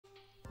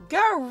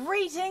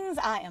Greetings,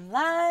 I am Liz.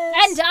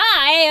 And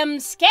I am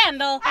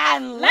Scandal.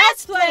 And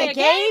let's play a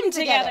game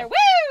together.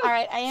 Woo!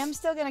 Alright, I am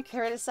still going to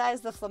criticize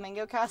the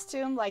Flamingo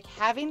costume. Like,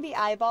 having the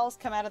eyeballs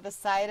come out of the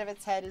side of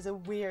its head is a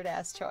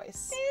weird-ass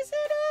choice. Is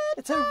it?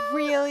 It's a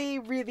really,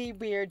 really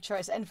weird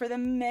choice. And for the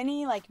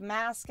many, like,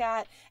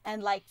 mascot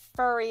and, like,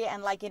 furry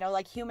and, like, you know,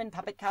 like, human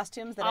puppet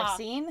costumes that I've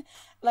seen,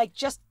 like,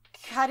 just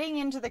cutting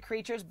into the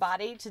creature's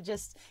body to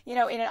just, you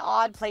know, in an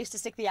odd place to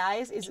stick the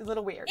eyes is a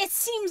little weird. It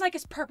seems like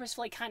it's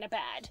purposefully kind of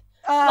bad.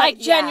 Like,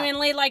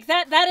 genuinely, like,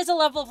 that is a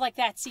level of, like,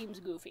 that seems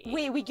goofy.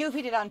 We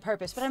goofied it on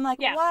purpose, but I'm like,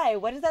 Yeah. why?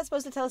 What is that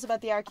supposed to tell us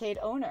about the arcade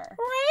owner?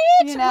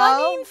 Right? You know?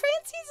 Well, I mean,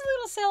 Francie's a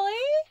little silly.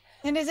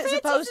 And is it Francie's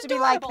supposed to be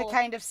like the adorable.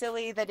 kind of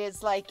silly that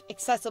is like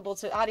accessible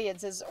to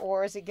audiences,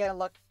 or is it gonna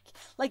look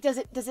like does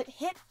it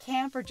hit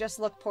camp or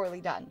just look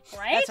poorly done?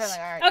 Right? That's what I'm like,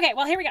 all right. Okay,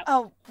 well, here we go.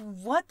 Oh,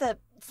 what the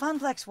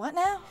Funplex? What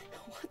now?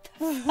 What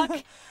the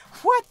fuck?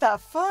 What the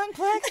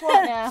Funplex?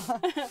 What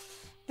now?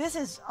 This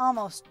is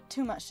almost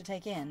too much to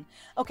take in.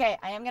 Okay,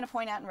 I am going to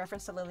point out in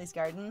reference to Lily's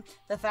Garden,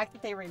 the fact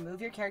that they remove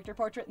your character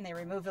portrait and they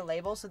remove the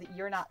label so that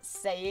you're not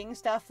saying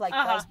stuff like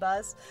buzz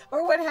buzz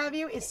or what have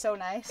you is so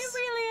nice. It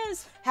really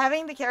is.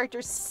 Having the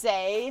characters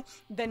say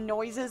the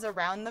noises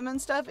around them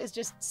and stuff is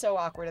just so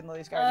awkward in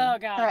Lily's Garden. Oh,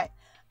 God. All right.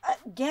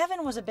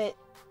 Gavin was a bit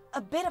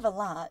of a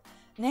lot.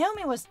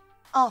 Naomi was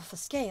off the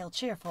scale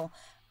cheerful.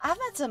 I've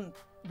met some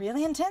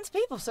really intense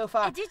people so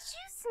far. Did you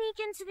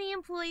sneak into the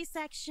employee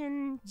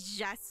section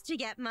just to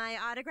get my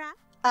autograph?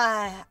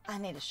 I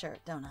need a shirt,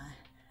 don't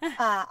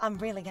I? I'm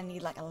really gonna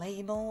need like a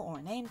label or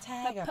a name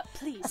tag or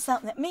Please.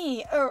 something that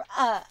me or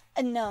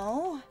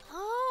no.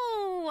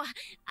 Oh,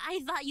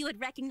 I thought you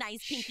would recognize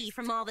Pinkie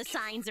from all the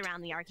signs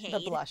around the arcade. The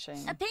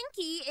blushing.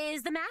 Pinkie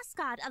is the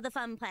mascot of the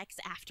Funplex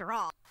after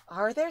all.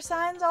 Are there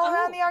signs all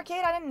around the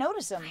arcade? I didn't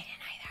notice them. I didn't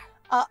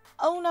either.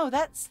 Oh no,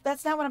 that's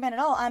not what I meant at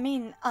all. I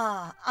mean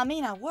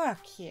I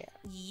work here.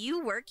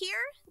 You work here?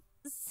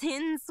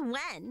 Since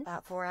when?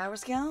 About 4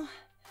 hours ago.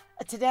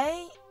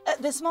 Today,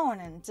 this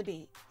morning to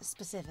be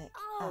specific.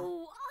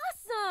 Oh,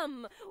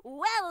 awesome!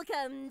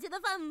 Welcome to the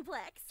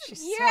Funplex.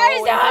 She's You're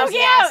so so cute!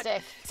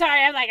 enthusiastic.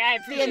 Sorry, I'm like, I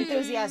The appreciate it.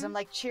 enthusiasm,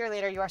 like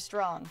cheerleader, you are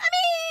strong. I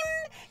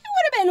mean, it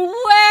would have been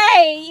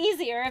way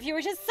easier if you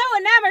were just so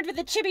enamored with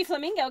the chibi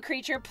flamingo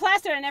creature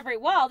plastered on every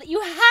wall that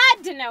you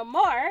had to know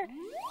more.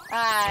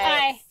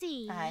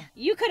 See.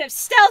 You could have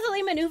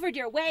stealthily maneuvered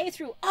your way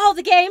through all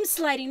the games,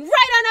 sliding right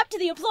on up to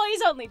the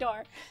employees only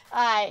door.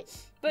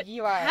 But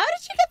you are. how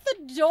did you get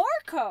the door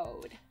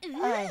code?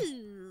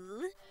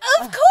 Ooh.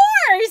 Of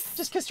course!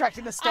 Just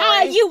constructing the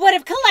story. You would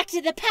have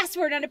collected the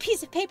password on a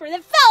piece of paper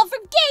that fell from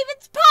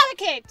Gavin's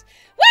pocket!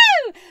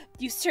 Woo!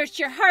 You searched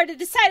your heart and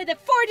decided that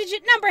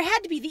 4-digit number had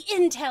to be the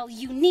intel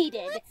you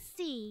needed. Let's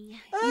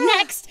see.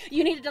 Next,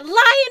 you needed to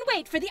lie in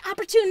wait for the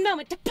opportune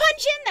moment to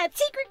punch in that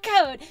secret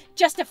code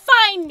just to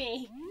find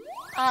me.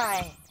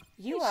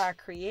 You are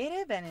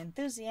creative and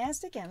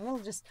enthusiastic and a little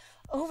just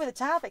over the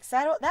top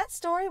excited. That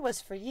story was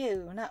for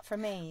you, not for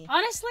me.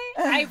 Honestly,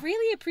 I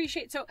really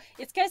appreciate, so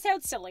it's gonna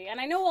sound silly,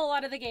 and I know a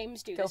lot of the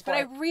games do this, but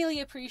I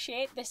really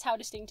appreciate this, how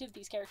distinctive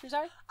these characters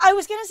are. I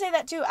was gonna say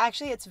that too.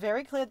 Actually, it's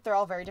very clear that they're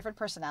all very different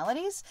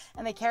personalities,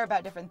 and they care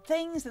about different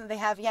things, and they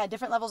have,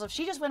 different levels of,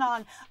 she just went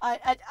on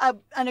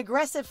an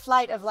aggressive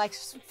flight of, like,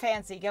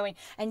 fancy going,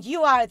 and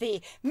you are the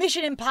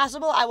Mission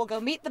Impossible, I will go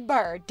meet the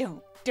bird.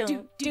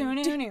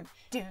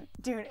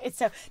 It's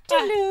so,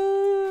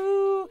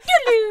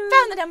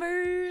 found the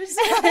numbers.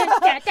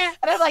 And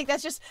I'm like,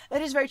 that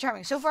is very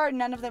charming. So far,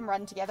 none of them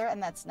run together,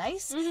 and that's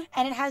nice.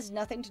 And it has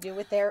nothing to do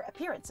with their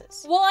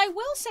appearances. Well, I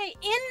will say,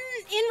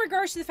 in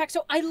regards to the fact,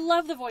 so I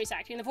love the voice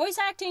acting. The voice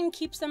acting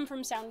keeps them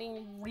from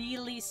sounding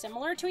really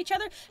similar to each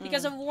other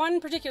because of one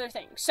particular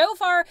thing. So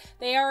far,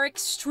 they are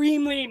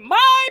extremely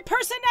my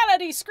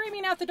personality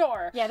screaming out the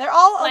door. Yeah, they're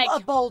all a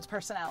bold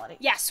personality.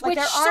 Yes, like,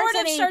 which sort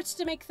of starts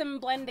to make them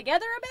blend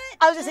together a bit.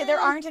 I was gonna say,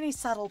 there aren't any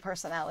subtle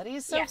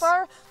personalities so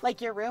far. Like,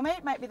 your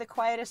roommate might be the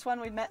quietest one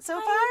we've met so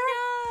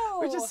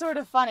far. Which is sort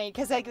of funny,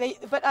 because like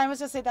but I was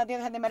gonna say that on the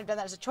other hand, they might have done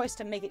that as a choice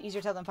to make it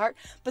easier to tell them apart.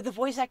 But the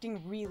voice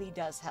acting really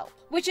does help.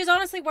 Which is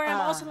honestly where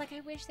I'm also like,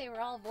 I wish they were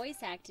all voice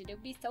acted. It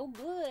would be so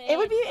good. It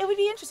would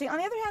be interesting. On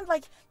the other hand,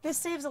 like, this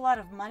saves a lot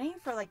of money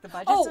for like the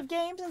budgets of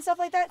games and stuff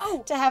like that.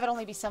 To have it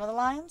only be some of the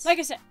lines. Like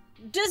I said,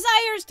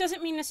 desires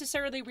doesn't mean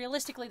necessarily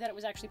realistically that it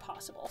was actually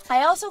possible.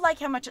 I also like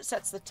how much it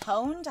sets the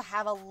tone to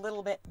have a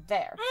little bit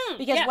there.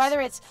 Because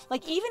whether it's,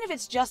 like, even if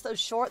it's just those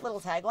short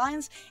little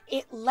taglines,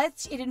 it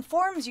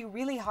informs you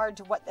really hard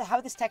to how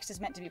this text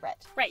is meant to be read.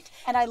 Right.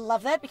 And I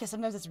love that because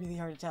sometimes it's really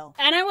hard to tell.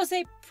 And I will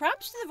say,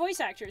 props to the voice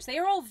actors. They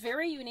are all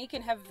very unique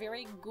and have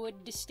very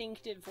good,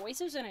 distinctive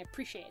voices, and I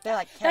appreciate that. They're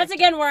like That's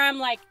again where I'm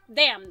like,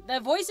 damn, the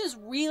voices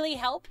really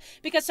help.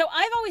 Because so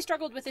I've always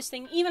struggled with this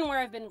thing, even where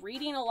I've been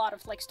reading a lot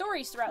of like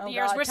stories throughout the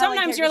years, where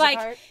sometimes you're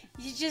like,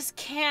 you just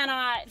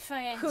cannot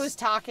find who's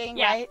talking,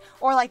 right?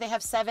 Or like they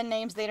have 7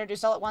 names they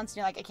introduce all at once, and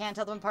you're like, I can't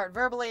tell them apart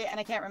verbally, and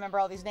I can't remember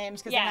all these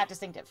names because they're not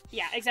distinctive.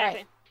 Yeah,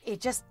 exactly. Right.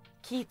 It just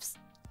keeps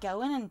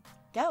going and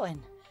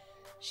going.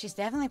 She's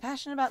definitely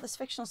passionate about this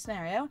fictional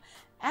scenario,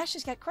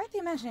 Ashley's got quite the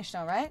imagination,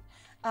 all right.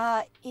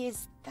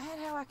 Is that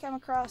how I come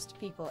across to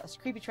people as a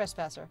creepy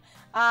trespasser?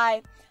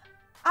 I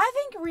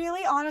think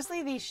really,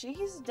 honestly,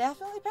 she's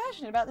definitely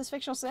passionate about this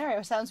fictional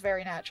scenario. Sounds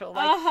very natural.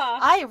 Like,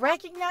 I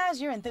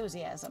recognize your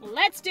enthusiasm.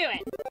 Let's do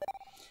it.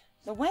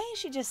 The way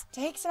she just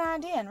takes an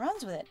idea and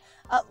runs with it.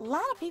 A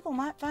lot of people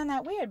might find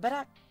that weird, but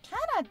I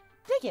kind of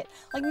dig it.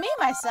 Like me,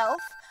 myself,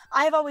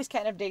 I've always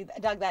kind of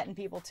dug that in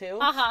people too,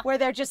 where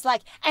they're just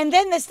like, and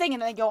then this thing,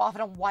 and then they go off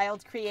on a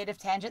wild creative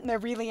tangent, and they're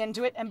really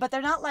into it, but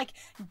they're not like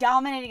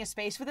dominating a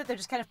space with it. They're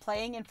just kind of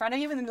playing in front of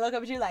you, and then they look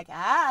up at you like,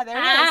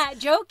 there it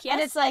is. Joke, yes.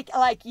 And it's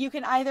like you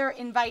can either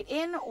invite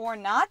in or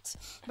not,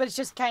 but it's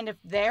just kind of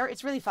there.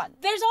 It's really fun.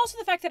 There's also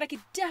the fact that I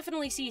could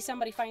definitely see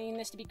somebody finding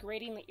this to be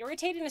gratingly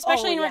irritating,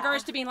 especially in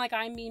regards to being like,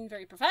 I'm being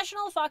very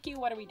professional. Fuck you.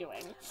 What are we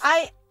doing?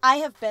 I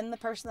have been the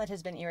person that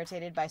has been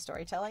irritated by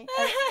storytelling,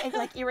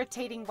 like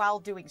irritating while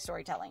doing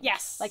storytelling.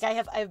 Yes. Like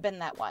I've been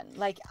that one.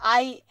 Like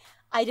I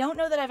don't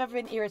know that I've ever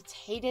been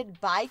irritated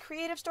by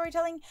creative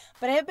storytelling,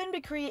 but I have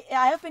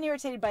been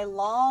irritated by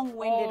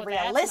long-winded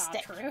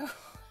realistic. That's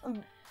not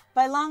true.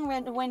 By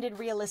long-winded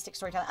realistic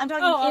storytelling. I'm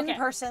talking in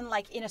person,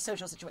 like in a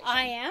social situation.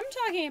 I am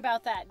talking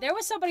about that. There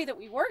was somebody that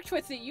we worked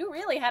with that you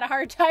really had a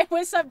hard time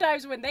with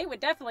sometimes when they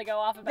would definitely go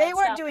off about They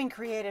weren't stuff. doing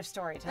creative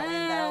storytelling,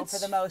 though, for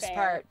the most fair.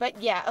 part.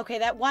 But yeah, okay,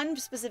 that one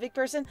specific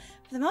person,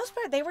 for the most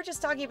part, they were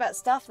just talking about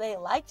stuff they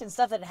liked and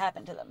stuff that had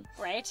happened to them.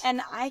 Right.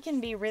 And I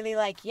can be really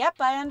like, yep,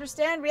 I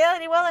understand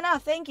reality well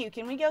enough. Thank you.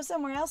 Can we go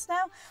somewhere else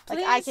now?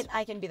 Please. Like,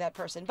 I can be that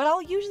person. But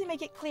I'll usually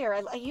make it clear.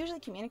 I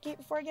usually communicate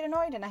before I get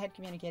annoyed, and I had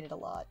communicated a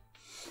lot.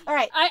 All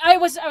right. I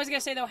was gonna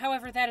say though,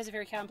 however, that is a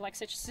very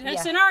complex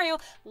scenario,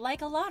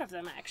 like a lot of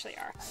them actually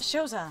are.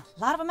 Shows a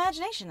lot of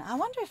imagination. I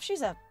wonder if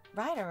she's a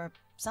writer or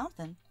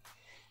something.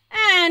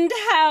 And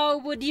how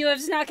would you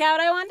have snuck out,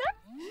 I wonder?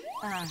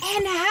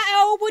 And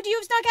how would you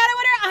have snuck out, I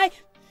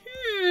wonder?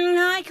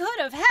 I could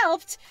have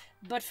helped,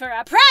 but for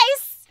a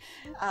price.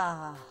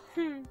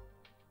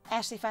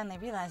 Ashley finally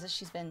realizes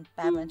she's been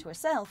babbling to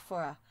herself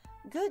for a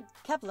good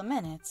couple of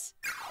minutes.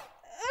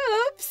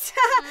 Oops.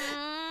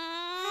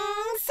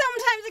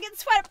 Sometimes I get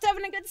swept up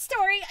in a good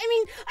story. I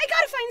mean, I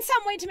gotta find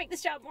some way to make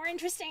this job more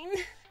interesting.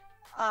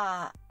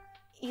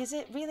 Is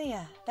it really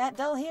that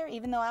dull here?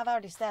 Even though I've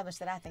already established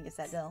that I think it's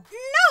that dull.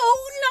 No,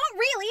 not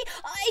really.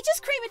 I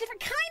just crave a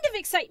different kind of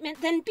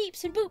excitement than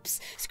beeps and boops,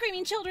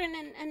 screaming children,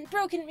 and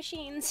broken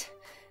machines.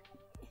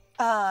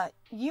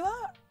 You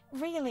are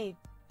really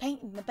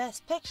painting the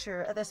best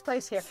picture of this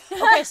place here.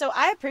 Okay, so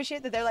I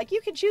appreciate that they're like, you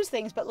can choose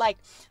things, but like,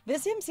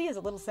 this MC is a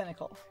little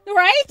cynical.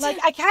 Right? Like,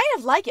 I kind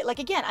of like it. Like,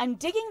 again, I'm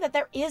digging that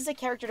there is a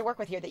character to work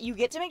with here, that you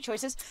get to make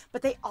choices,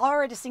 but they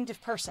are a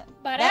distinctive person.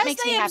 But that as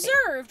makes me they happy.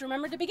 observed,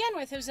 remember to begin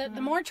with, is that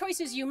the more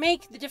choices you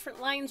make, the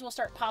different lines will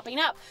start popping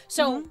up.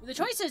 So the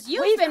choices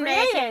you've been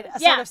created making, a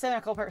sort of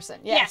cynical person.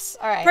 Yes.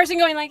 All right. Person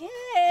going like,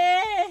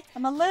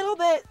 I'm a little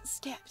bit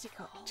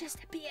skeptical.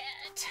 Just a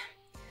bit.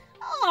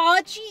 Oh,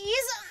 jeez.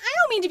 I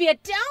don't mean to be a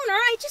downer.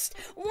 I just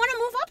want to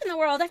move up in the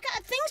world. I've got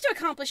things to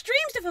accomplish,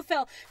 dreams to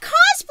fulfill,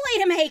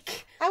 cosplay to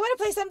make. I want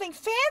to play something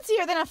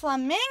fancier than a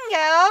flamingo.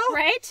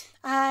 Right?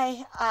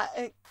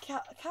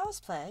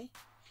 Cosplay.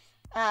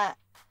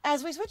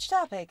 As we switch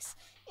topics,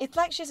 it's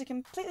like she's a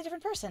completely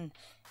different person.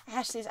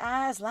 Ashley's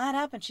eyes light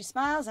up and she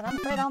smiles, and I'm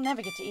afraid I'll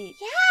never get to eat.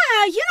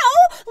 Yeah, you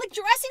know, like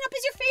dressing up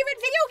as your favorite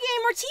video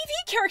game or TV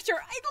character.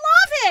 I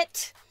love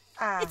it.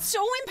 It's so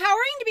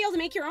empowering to be able to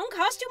make your own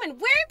costume and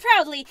wear it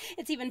proudly.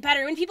 It's even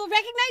better when people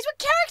recognize what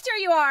character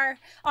you are.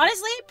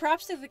 Honestly,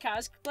 props to the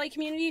cosplay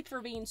community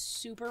for being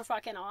super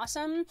fucking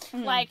awesome.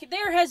 Like,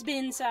 there has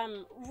been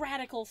some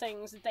radical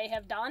things that they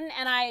have done,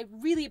 and I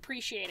really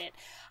appreciate it.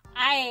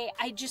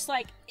 I just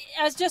like,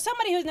 as just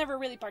somebody who's never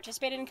really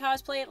participated in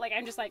cosplay, like,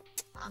 I'm just like,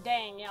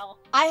 dang, y'all.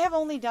 I have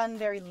only done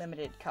very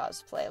limited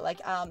cosplay, like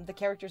the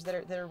characters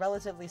that are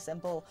relatively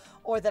simple,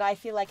 or that I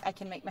feel like I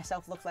can make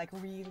myself look like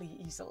really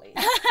easily,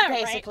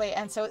 basically. Right.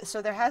 And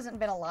so there hasn't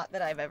been a lot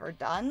that I've ever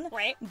done.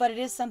 Right. But it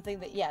is something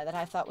that that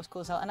I thought was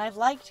cool as hell, and I've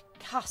liked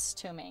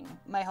costuming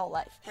my whole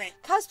life. Right.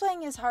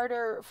 Cosplaying is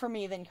harder for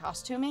me than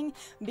costuming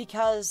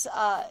because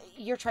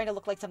you're trying to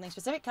look like something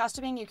specific.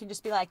 Costuming, you can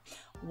just be like,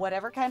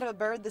 whatever kind of a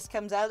bird this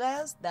comes out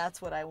as,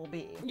 that's what I will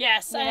be.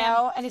 Yes, you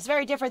know, and it's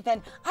very different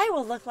than I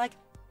will look like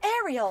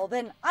Ariel,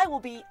 then I will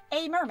be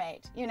a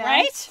mermaid, you know?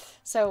 Right?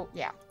 So,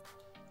 yeah.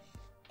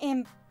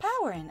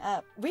 Empowering,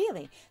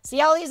 really.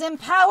 See all these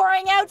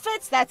empowering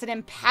outfits? That's an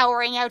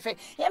empowering outfit.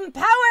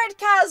 Empowered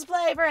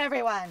cosplay for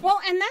everyone. Well,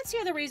 and that's the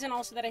other reason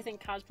also that I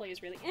think cosplay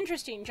is really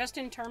interesting, just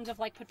in terms of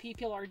like what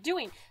people are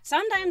doing.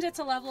 Sometimes it's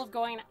a level of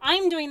going,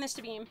 I'm doing this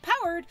to be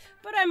empowered,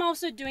 but I'm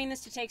also doing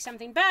this to take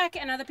something back,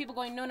 and other people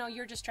going, no,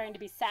 you're just trying to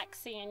be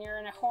sexy and you're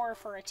in a whore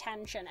for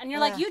attention. And you're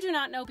like, you do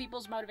not know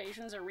people's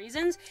motivations or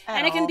reasons,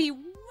 and it can be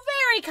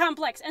very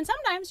complex. And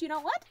sometimes, you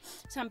know what?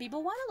 Some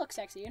people want to look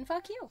sexy, and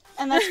fuck you.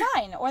 And that's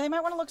fine. Or they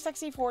might want to look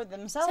sexy for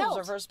themselves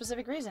or for a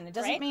specific reason. It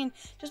doesn't mean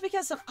just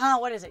because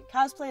what is it?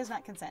 Cosplay is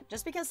not consent.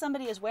 Just because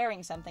somebody is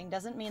wearing something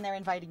doesn't mean they're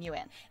inviting you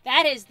in.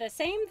 That is the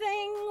same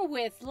thing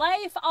with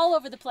life all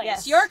over the place.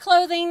 Yes. Your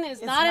clothing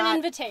is not an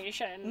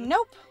invitation.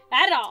 Nope.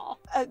 at all.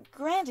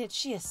 Granted,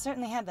 she has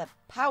certainly had the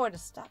power to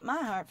stop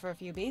my heart for a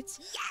few beats.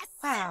 Yes!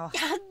 Wow.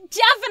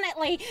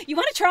 Definitely. You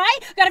want to try?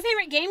 Got a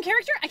favorite game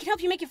character? I can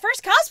help you make your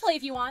first cosplay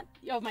if you want.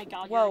 Oh my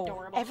god, you're Whoa,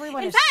 adorable.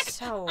 everyone In is fact,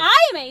 so... I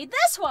made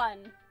this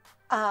one.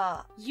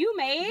 You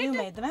made? You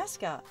made the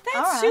mascot. That's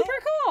All right. super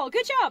cool.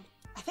 Good job.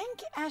 I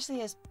think Ashley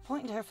is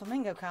pointing to her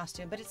flamingo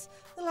costume, but it's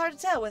a little hard to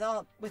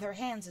tell with her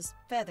hands as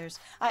feathers.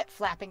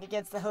 Flapping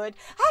against the hood.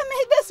 I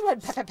made this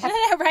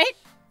one. Right?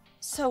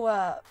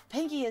 So,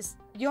 Pinkie is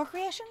your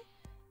creation?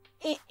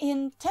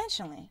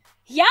 Intentionally?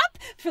 Yup.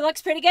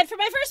 Looks pretty good for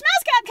my first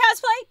mascot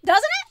cosplay,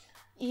 doesn't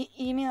it?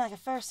 You mean like a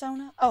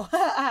fursona? Oh,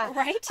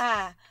 Right.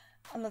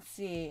 Let's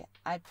see.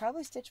 I'd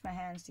probably stitch my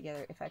hands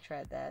together if I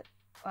tried that.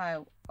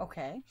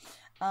 Okay.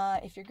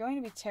 If you're going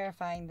to be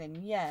terrifying, then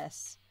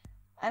yes.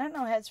 I don't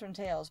know heads from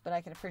tails, but I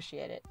can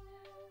appreciate it.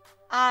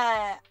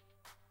 I'm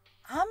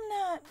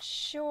not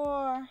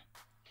sure.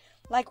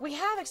 Like, we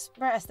have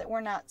expressed that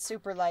we're not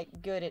super,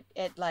 like, good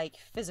at like,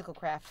 physical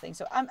craft things.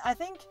 So I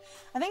think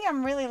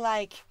I'm really,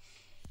 like,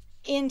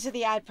 into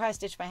the I'd probably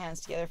stitch my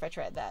hands together if I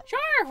tried that.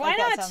 Sure, why like,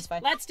 not? That sounds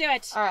fine. Let's do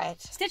it. All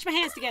right. Stitch my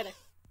hands together.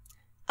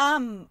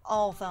 I'm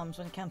all thumbs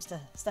when it comes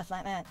to stuff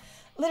like that.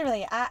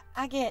 Literally,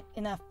 I get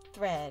enough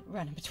thread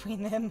running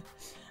between them.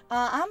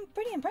 I'm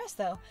pretty impressed,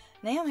 though.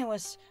 Naomi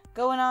was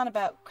going on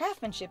about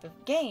craftsmanship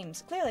of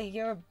games. Clearly,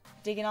 you're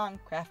digging on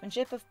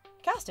craftsmanship of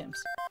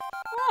costumes.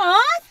 Aw,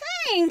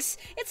 thanks.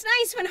 It's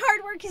nice when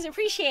hard work is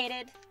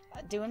appreciated.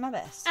 Doing my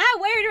best. I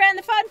wear it around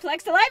the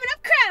Funplex to liven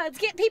up crowds,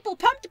 get people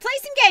pumped to play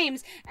some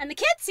games, and the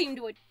kids seem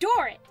to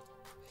adore it.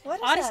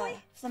 What does Honestly,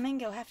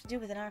 Flamingo have to do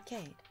with an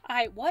arcade?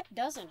 What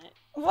doesn't it?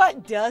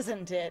 What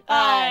doesn't it?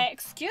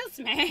 Excuse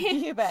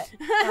me. You bet.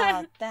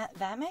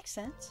 That makes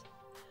sense.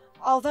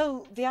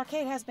 Although the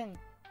arcade has been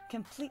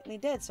completely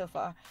dead so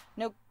far,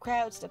 no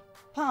crowds to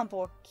pump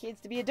or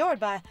kids to be adored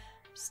by. I'm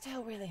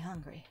still really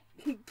hungry.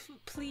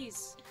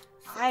 Please.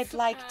 I'd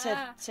like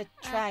to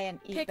try and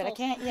eat, but I pickle.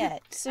 can't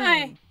yet.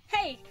 Soon.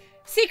 Hey,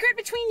 secret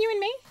between you and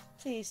me?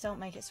 Please don't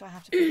make it so I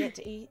have to forget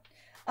to eat.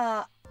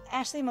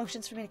 Ashley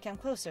motions for me to come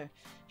closer.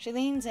 She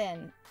leans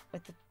in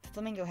with the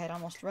flamingo head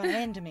almost running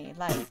into me,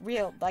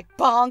 like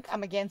bonk,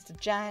 I'm against a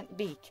giant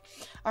beak.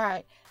 All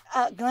right,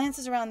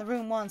 glances around the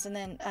room once and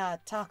then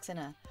talks in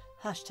a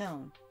hushed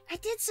tone. I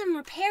did some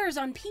repairs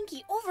on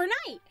Pinkie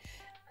overnight.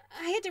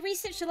 I had to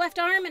restitch the left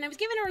arm, and I was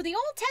giving her the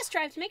old test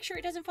drive to make sure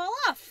it doesn't fall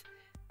off.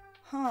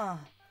 Huh.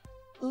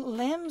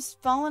 Limbs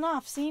falling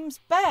off seems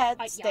bad.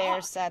 Yeah.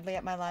 Stares sadly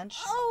at my lunch.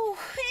 Oh,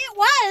 it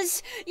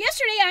was.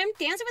 Yesterday, I'm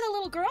dancing with a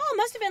little girl.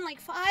 Must have been like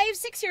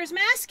 5-6 years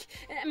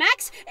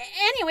max.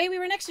 Anyway, we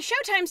were next to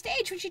Showtime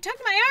stage when she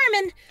tugged my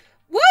arm and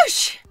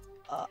whoosh!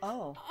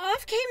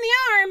 Off came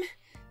the arm.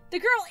 The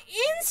girl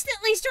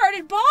instantly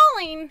started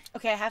bawling.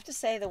 Okay, I have to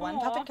say the one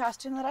puppet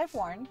costume that I've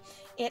worn,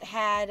 it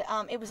had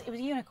it was a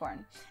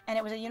unicorn, and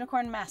it was a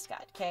unicorn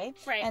mascot. Okay,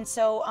 right. And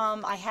so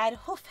I had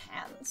hoof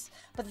hands,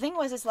 but the thing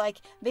was, is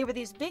like they were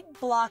these big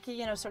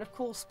blocky, sort of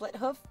cool split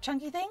hoof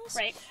chunky things.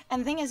 Right.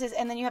 And the thing is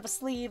and then you have a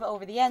sleeve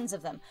over the ends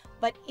of them,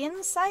 but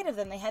inside of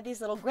them they had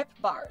these little grip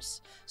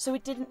bars, so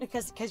it didn't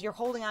because you're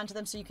holding onto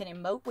them so you can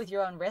emote with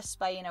your own wrists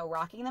by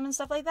rocking them and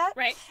stuff like that.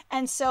 Right.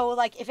 And so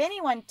like if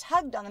anyone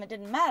tugged on them, it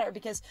didn't matter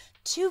because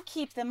to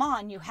keep them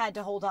on, you had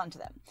to hold on to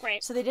them.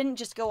 Right. So they didn't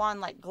just go on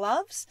like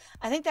gloves.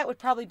 I think that would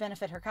probably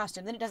benefit her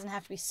costume. Then it doesn't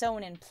have to be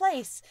sewn in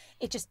place.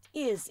 It just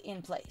is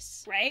in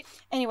place. Right.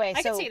 Anyway,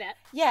 I can see that.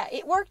 Yeah,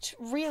 it worked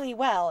really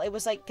well. It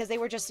was like, because they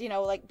were just,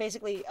 like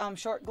basically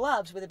short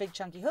gloves with a big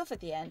chunky hoof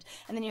at the end.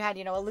 And then you had,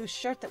 a loose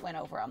shirt that went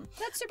over them.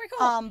 That's super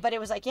cool. But it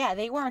was like, yeah,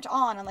 they weren't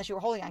on unless you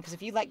were holding on. Because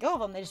if you let go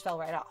of them, they just fell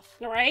right off.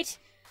 Right.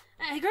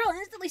 The girl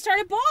instantly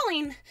started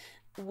bawling.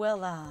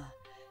 Well,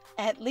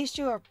 at least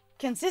you were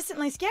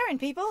consistently scaring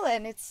people,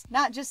 and it's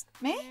not just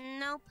me?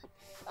 Nope.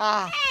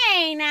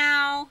 Hey,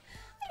 now.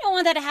 I don't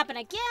want that to happen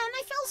again.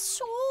 I felt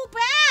so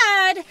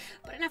bad.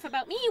 But enough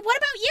about me. What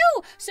about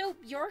you? So,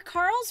 you're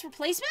Carl's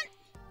replacement?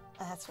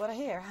 That's what I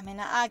hear. I mean,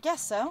 I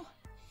guess so.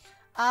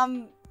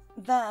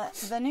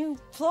 The new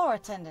floor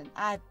attendant.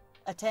 I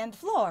attend the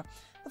floor.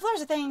 The floor's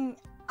a thing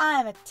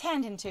I'm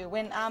attending to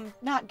when I'm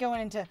not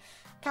going into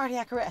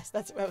cardiac arrest.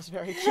 That was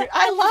very cute.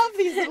 I love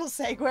these little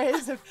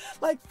segues of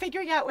like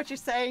figuring out what you're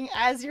saying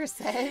as you're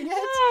saying it.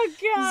 Oh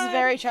god, this is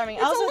very charming.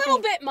 It's a little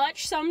bit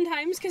much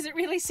sometimes because it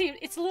really seems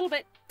it's a little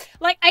bit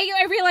like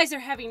I realize they're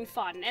having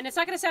fun and it's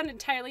not going to sound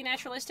entirely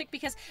naturalistic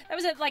because that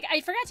was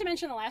I forgot to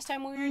mention the last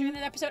time when we were doing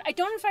that episode. I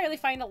don't entirely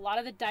find a lot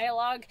of the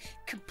dialogue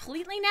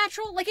completely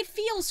natural. Like it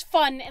feels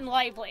fun and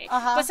lively,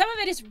 but some of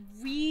it is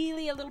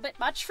really a little bit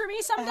much for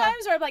me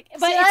sometimes. Or but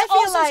it's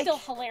also still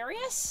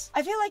hilarious.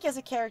 I feel like as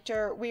a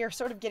character we are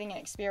sort of getting an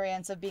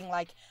experience of being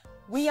like,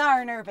 we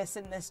are nervous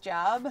in this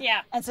job.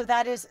 Yeah. And so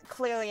that is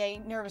clearly a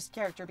nervous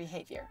character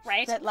behavior.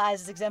 Right. That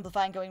Liz is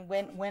exemplifying going,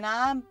 when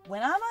I'm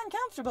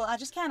uncomfortable, I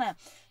just kind of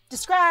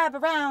describe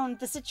around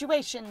the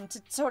situation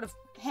to sort of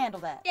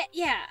handle that.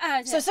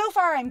 Yeah. So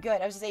far I'm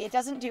good. I was gonna say it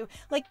doesn't do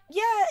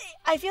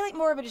I feel like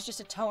more of it is just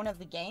a tone of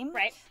the game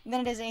Right.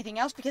 than it is anything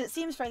else because it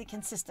seems fairly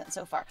consistent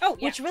so far. Oh,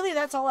 yeah. Which really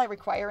that's all I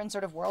require in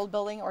sort of world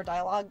building or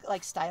dialogue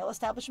like style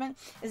establishment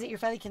is that you're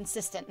fairly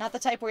consistent, not the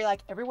type where you're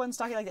like everyone's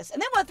talking like this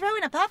and then we'll throw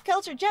in a pop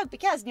culture joke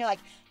because and you're like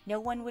no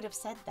one would have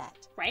said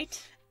that. Right.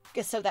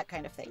 So that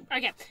kind of thing.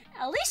 Okay.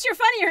 At least you're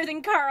funnier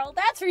than Carl,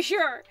 that's for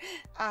sure.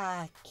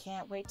 I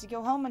can't wait to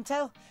go home and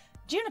tell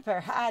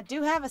Juniper I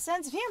do have a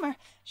sense of humor.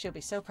 She'll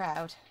be so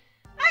proud.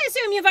 I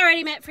assume you've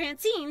already met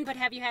Francine, but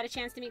have you had a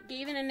chance to meet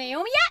Gavin and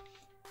Naomi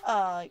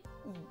yet?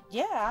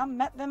 Yeah, I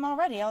met them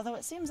already, although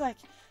it seems like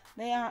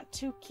they aren't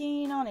too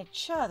keen on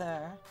each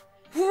other.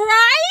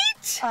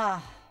 Right?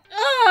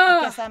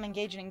 I guess I'm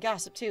engaging in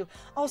gossip too.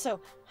 Also,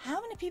 how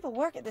many people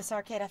work at this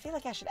arcade? I feel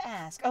like I should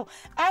ask. Oh,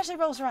 Ashley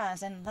rolls her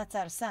eyes and lets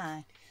out a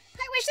sigh.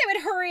 I wish they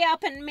would hurry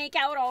up and make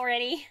out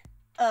already.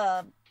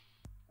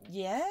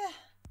 Yeah?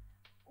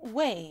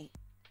 Wait.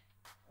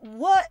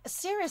 What?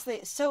 Seriously?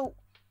 So,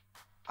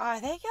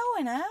 are they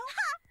going out?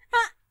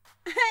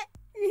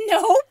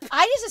 Nope.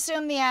 I just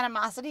assume the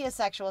animosity is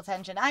sexual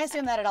tension. I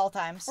assume that at all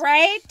times.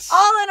 Right?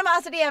 All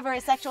animosity ever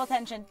is sexual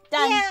tension.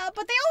 Done. Yeah,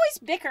 but they always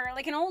bicker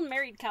like an old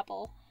married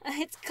couple.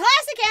 It's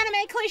classic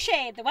anime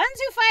cliche. The ones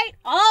who fight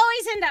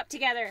always end up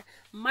together.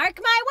 Mark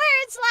my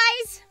words,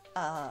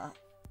 Lies.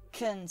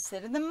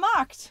 Consider them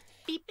marked.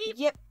 Beep, beep.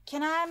 Yep.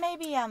 Can I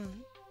maybe,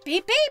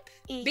 Beep, beep.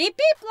 eat? Beep,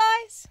 beep,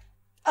 Lies.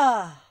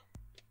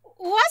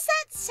 What's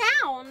that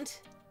sound?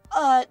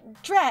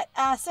 Drat,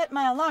 I set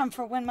my alarm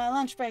for when my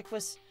lunch break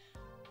was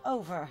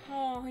over.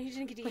 Oh, you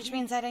didn't get to eat. Which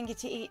means I didn't get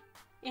to eat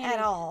any. at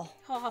all.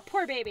 Oh,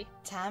 poor baby.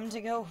 Time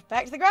to go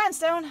back to the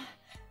grindstone.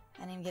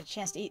 I didn't even get a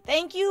chance to eat.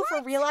 Thank you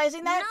for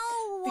realizing that.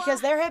 No.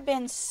 Because there have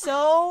been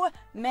so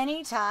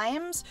many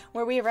times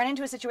where we have run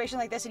into a situation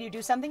like this and you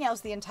do something else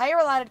the entire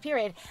allotted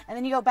period and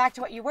then you go back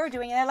to what you were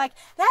doing and they're like,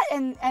 that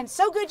and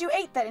so good you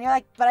ate that. And you're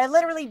like, but I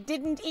literally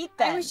didn't eat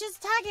that. I was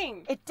just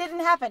talking. It didn't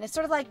happen. It's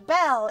sort of like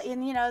Belle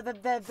in,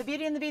 the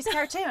Beauty and the Beast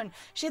cartoon.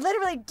 She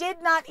literally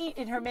did not eat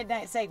in her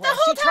midnight segue. The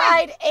whole She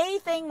time. tried a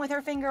thing with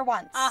her finger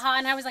once.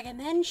 And I was like, and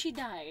then she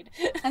died.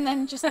 And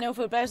then just no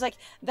food. But I was like,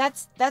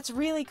 that's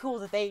really cool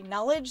that they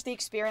acknowledge the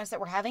experience that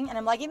we're having. And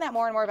I'm liking that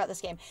more and more about this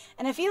game.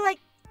 And I feel like,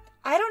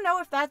 I don't know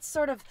if that's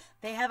sort of,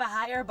 they have a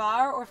higher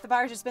bar or if the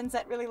bar's just been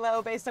set really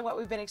low based on what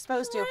we've been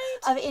exposed to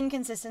of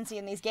inconsistency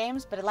in these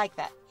games, but I like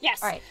that.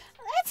 Yes. All right.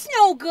 That's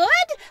no good.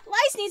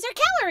 Lice needs her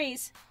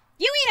calories.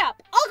 You eat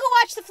up. I'll go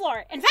watch the floor.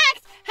 In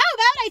fact, how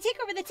about I take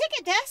over the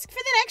ticket desk for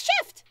the next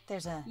shift?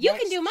 There's a You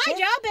next can do my shift?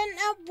 job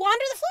and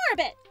wander the floor a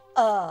bit.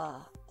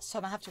 So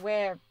I'm gonna have to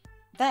wear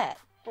that.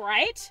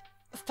 Right?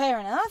 Fair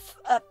enough.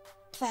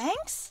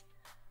 Thanks?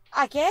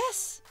 I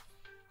guess.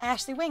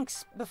 Ashley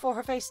winks before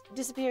her face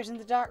disappears in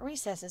the dark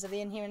recesses of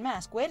the inhuman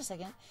mask. Wait a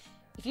second.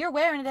 If you're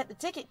wearing it at the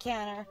ticket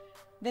counter,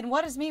 then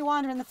what is me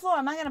wandering the floor?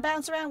 Am I going to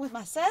bounce around with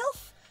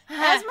myself?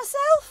 As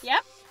myself?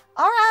 Yep.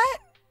 All right.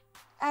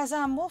 As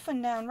I'm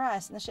wolfing down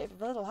rice in the shape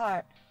of a little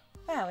heart,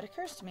 wow, it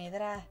occurs to me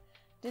that I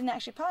didn't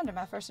actually ponder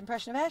my first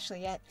impression of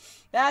Ashley yet.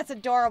 That's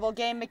adorable.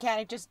 Game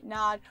mechanic, just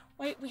nod.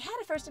 Wait, we had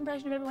a first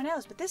impression of everyone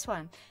else, but this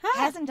one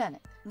hasn't done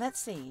it. Let's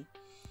see.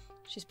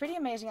 She's pretty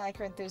amazing. I like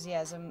her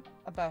enthusiasm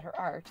about her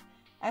art.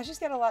 Ashley's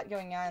got a lot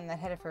going on in that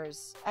head of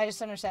hers. I just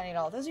don't understand it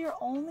all. Those are your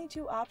only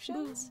two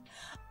options?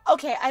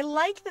 Okay, I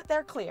like that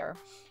they're clear.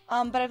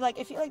 But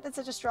I feel like that's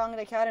such a strong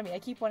dichotomy. I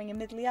keep wanting a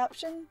middly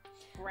option.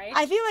 Right?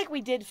 I feel like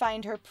we did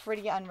find her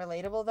pretty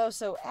unrelatable, though,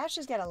 so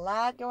Ashley's got a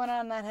lot going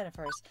on in that head of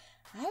hers.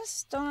 I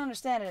just don't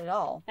understand it at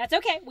all. That's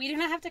okay. We do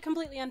not have to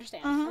completely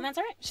understand. And that's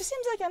all right. She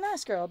seems like a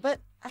nice girl, but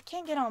I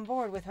can't get on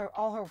board with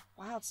all her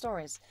wild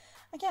stories.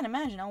 I can't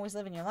imagine always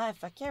living your life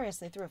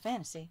vicariously through a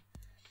fantasy.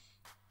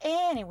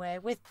 Anyway,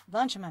 with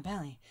lunch in my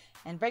belly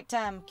and break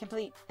time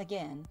complete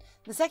again,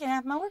 the second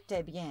half of my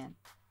workday began.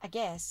 I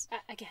guess.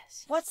 I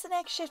guess. What's the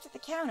next shift at the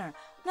counter?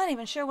 I'm not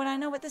even sure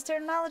what this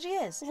terminology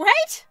is.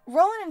 Right?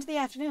 Rolling into the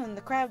afternoon,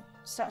 the crowd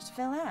starts to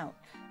fill out.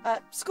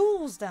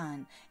 School's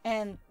done,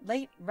 and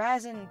late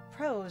rising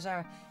pros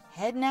are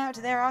heading out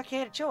to their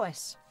arcade of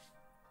choice.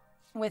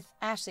 With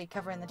Ashley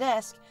covering the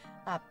desk,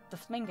 the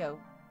Flamingo.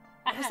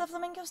 What's the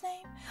Flamingo's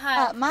name?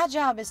 My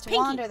job is to Pinkie.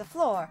 wander the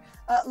floor,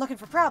 looking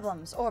for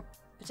problems, or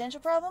potential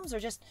problems, or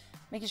just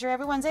making sure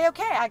everyone's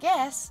A-okay, I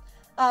guess.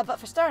 But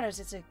for starters,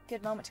 it's a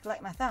good moment to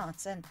collect my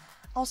thoughts, and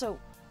also,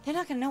 they're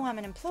not going to know I'm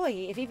an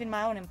employee if even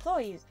my own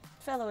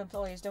fellow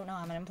employees don't know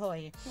I'm an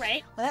employee.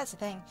 Right. Well, that's the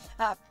thing.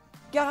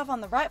 Got off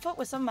on the right foot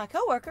with some of my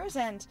coworkers,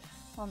 and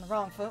on the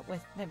wrong foot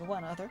with maybe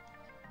one other.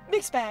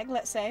 Mixed bag,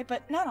 let's say,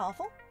 but not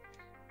awful.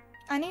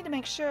 I need to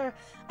make sure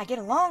I get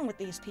along with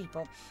these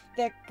people.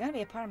 They're going to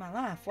be a part of my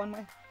life, one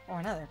way or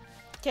another.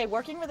 Okay,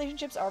 working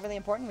relationships are really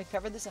important. We've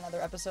covered this in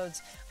other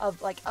episodes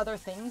of like other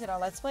things in our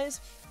Let's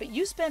Plays, but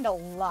you spend a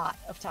lot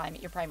of time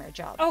at your primary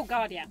job. Oh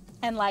god, yeah.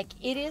 And like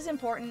it is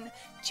important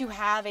to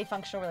have a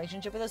functional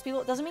relationship with those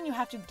people. It doesn't mean you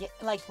have to get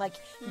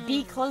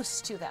be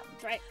close to them.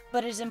 Right.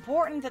 But it's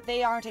important that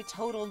they aren't a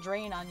total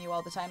drain on you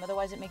all the time.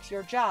 Otherwise it makes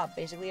your job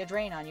basically a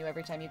drain on you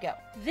every time you go.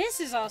 This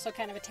is also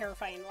kind of a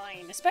terrifying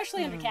line,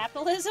 especially under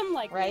capitalism,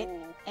 like Right?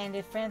 ooh. And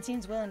if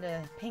Francine's willing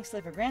to pink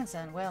slip her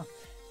grandson, well,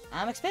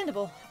 I'm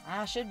expendable.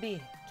 I should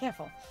be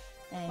careful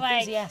and Like-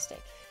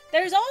 enthusiastic.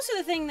 There's also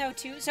the thing, though,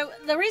 too. So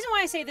the reason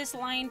why I say this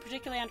line,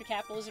 particularly under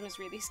capitalism, is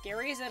really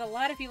scary is that a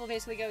lot of people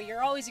basically go,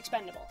 you're always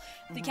expendable.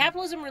 The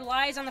capitalism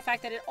relies on the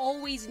fact that it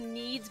always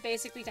needs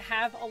basically to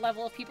have a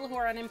level of people who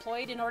are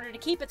unemployed in order to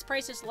keep its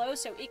prices low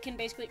so it can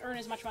basically earn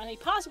as much money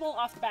possible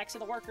off the backs of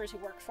the workers who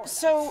work for them.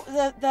 So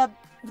the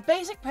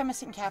basic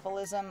premise in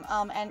capitalism,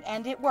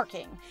 and it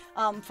working,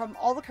 from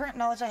all the current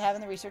knowledge I have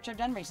and the research I've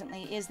done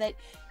recently, is that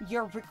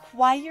you're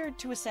required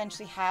to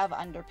essentially have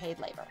underpaid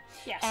labor.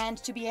 Yes. And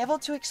to be able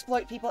to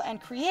exploit people and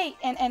create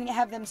and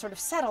have them sort of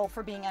settle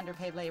for being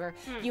underpaid labor,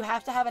 you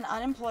have to have an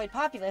unemployed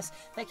populace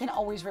that can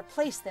always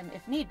replace them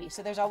if need be.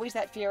 So there's always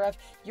that fear of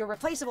you're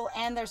replaceable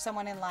and there's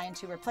someone in line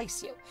to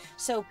replace you.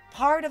 So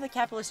part of the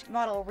capitalistic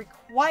model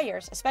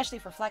requires, especially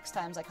for flex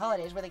times like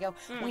holidays where they go,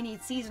 we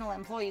need seasonal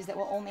employees that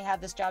will only have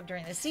this job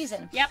during this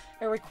season. Yep.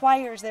 It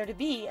requires there to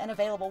be an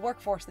available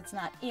workforce that's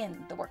not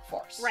in the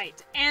workforce.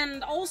 Right.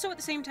 And also at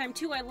the same time,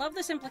 too, I love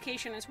this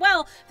implication as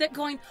well that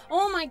going,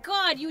 oh my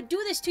god, you do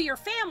this to your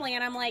family.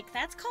 And I'm like,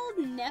 that's called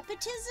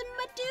nepotism,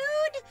 my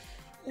dude.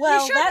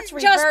 Well, you shouldn't that's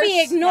just be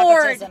reverse ignored.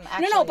 nepotism,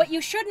 actually. No, but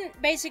you shouldn't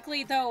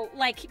basically, though,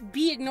 like,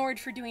 be ignored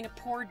for doing a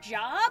poor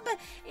job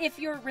if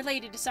you're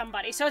related to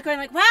somebody. So it's going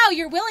like, wow,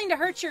 you're willing to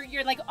hurt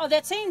you're like, oh,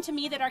 that's saying to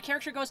me that our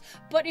character goes,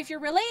 but if you're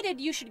related,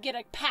 you should get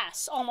a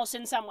pass almost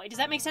in some way. Does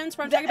that make sense?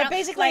 What I'm talking about?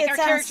 Basically, like, it our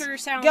sounds character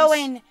sounds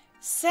going.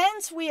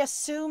 Since we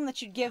assume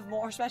that you'd give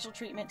more special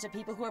treatment to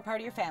people who are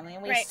part of your family,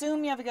 and we Right.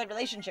 assume you have a good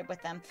relationship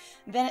with them,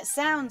 then it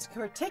sounds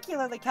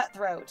particularly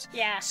cutthroat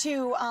Yeah.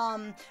 to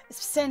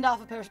send off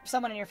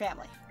someone in your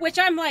family. Which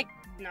I'm like,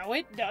 no,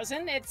 it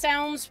doesn't. It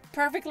sounds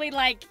perfectly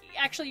like,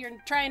 actually, you're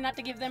trying not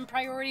to give them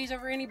priorities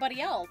over anybody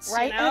else.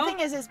 Right? You know? And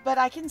the thing is, but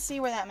I can see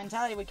where that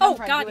mentality would come Oh,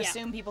 from. God, You yeah.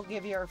 assume people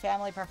give your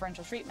family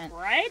preferential treatment.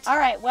 Right? All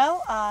right,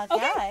 well, Okay,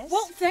 guys.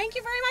 well, thank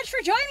you very much for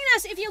joining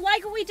us. If you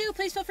like what we do,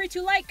 please feel free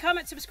to like,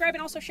 comment, subscribe,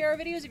 and also share our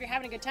videos. If you're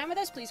having a good time with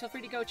us, please feel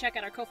free to go check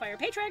out our Ko-Fi or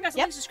Patreon. Got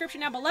some links in the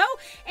description down below.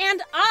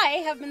 And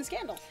I have been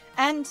Scandal.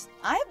 And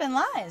I have been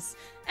Lies.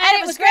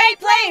 And it was great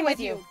playing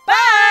with you.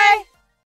 Bye!